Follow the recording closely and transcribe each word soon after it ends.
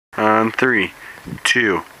On 3,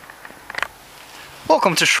 2.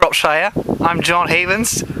 Welcome to Shropshire. I'm John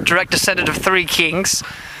Havens, direct descendant of 3 kings,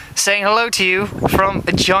 saying hello to you from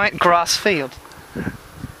a giant grass field.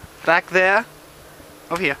 Back there,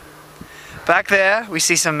 over here. Back there, we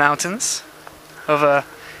see some mountains. Over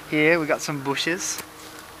here, we got some bushes.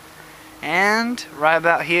 And right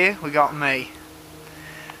about here, we got me.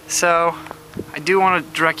 So, I do want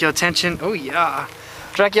to direct your attention,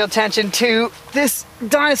 direct your attention to this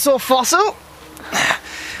dinosaur fossil.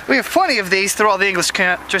 We have plenty of these throughout the English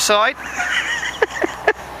countryside.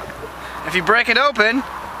 If you break it open,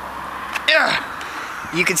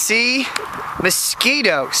 you can see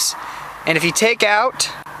mosquitoes. And if you take out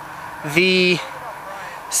the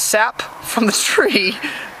sap from the tree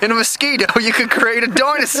in a mosquito, you can create a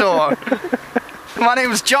dinosaur. My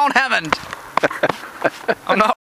name is John Hammond. I'm not